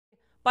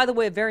By the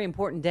way, a very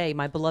important day.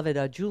 My beloved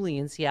Julie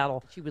in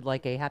Seattle, she would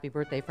like a happy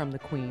birthday from the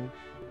Queen.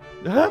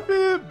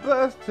 Happy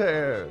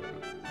birthday,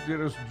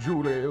 dearest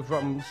Julie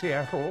from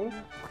Seattle.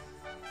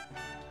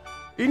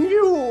 In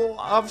lieu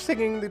of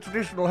singing the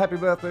traditional happy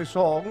birthday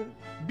song,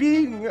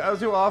 being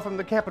as you are from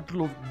the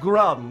capital of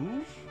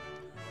grunge,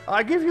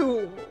 I give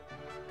you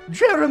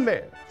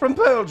Jeremy from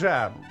Pearl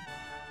Jam.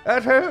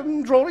 At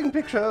home, drawing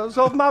pictures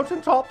of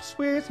mountain tops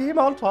with him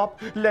on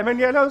top, lemon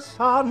yellow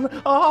sun,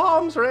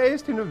 arms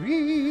raised in a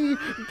V,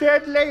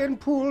 dead lay in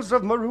pools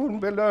of maroon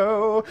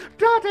below.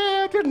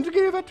 Daddy didn't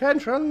give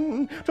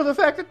attention to the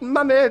fact that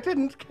Mummy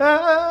didn't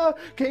care.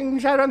 King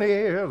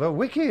Jeremy the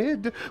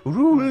Wicked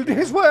ruled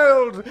his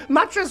world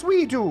much as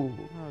we do.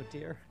 Oh,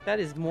 dear.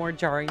 That is more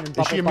jarring than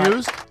Is she Bubble Butt.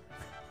 amused?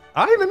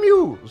 I'm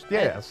amused,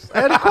 yes,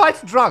 and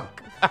quite drunk.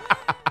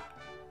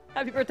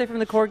 Happy birthday from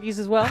the Corgis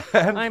as well.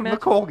 And I from the imagine.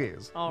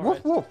 corgis. All Woof,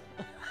 right. woof.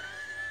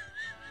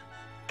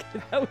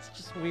 That was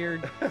just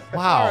weird.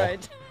 Wow. All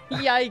right.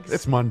 Yikes.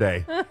 It's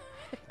Monday.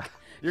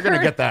 You're going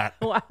to get that.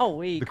 Wow,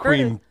 we. The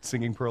Queen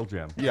singing Pearl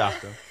Jam. Yeah.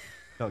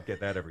 Don't get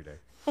that every day.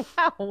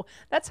 Wow.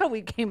 That's how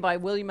we came by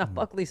William F.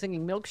 Buckley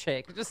singing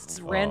Milkshake,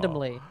 just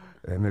randomly.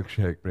 A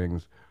milkshake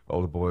brings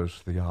all the boys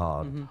to the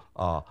yard.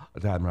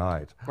 Damn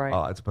right.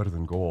 Right. It's better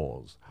than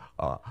Gauze.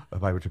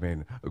 By which I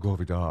mean Gore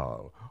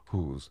Vidal,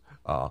 whose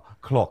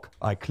clock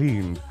I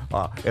cleaned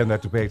in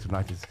that debate of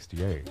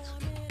 1968.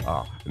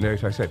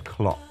 Note I said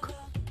clock.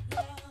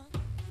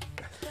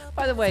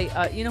 By the way,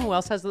 you know who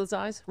else has those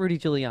eyes? Rudy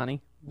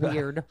Giuliani.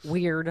 Weird.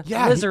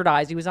 Yeah, Lizard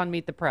eyes. He was on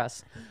Meet the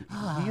Press.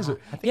 He is a,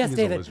 I think Yes, he is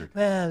David. a lizard.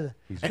 Well,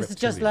 He's this is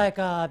just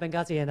reptilian. like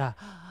Benghazi and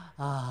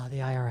the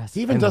IRS.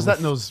 He even does that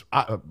in those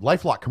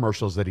LifeLock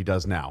commercials that he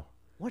does now.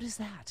 What is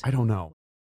that? I don't know.